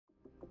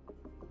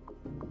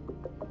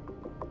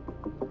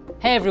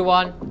Hey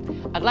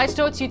everyone! I'd like to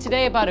talk to you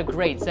today about a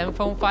great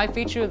ZenFone 5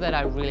 feature that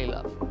I really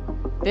love.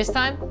 This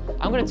time,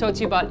 I'm going to talk to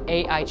you about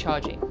AI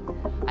charging,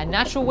 a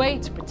natural way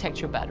to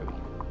protect your battery.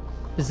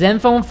 The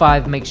ZenFone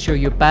 5 makes sure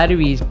your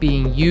battery is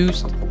being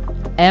used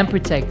and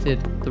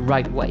protected the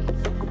right way.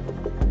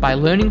 By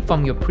learning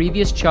from your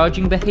previous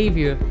charging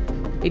behavior,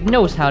 it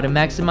knows how to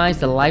maximize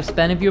the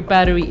lifespan of your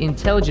battery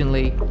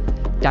intelligently,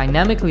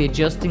 dynamically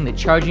adjusting the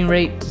charging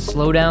rate to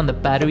slow down the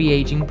battery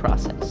aging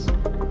process.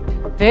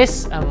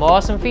 This and more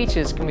awesome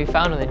features can be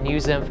found on the new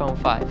ZenFone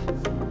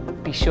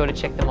 5. Be sure to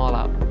check them all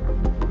out.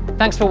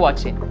 Thanks for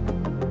watching.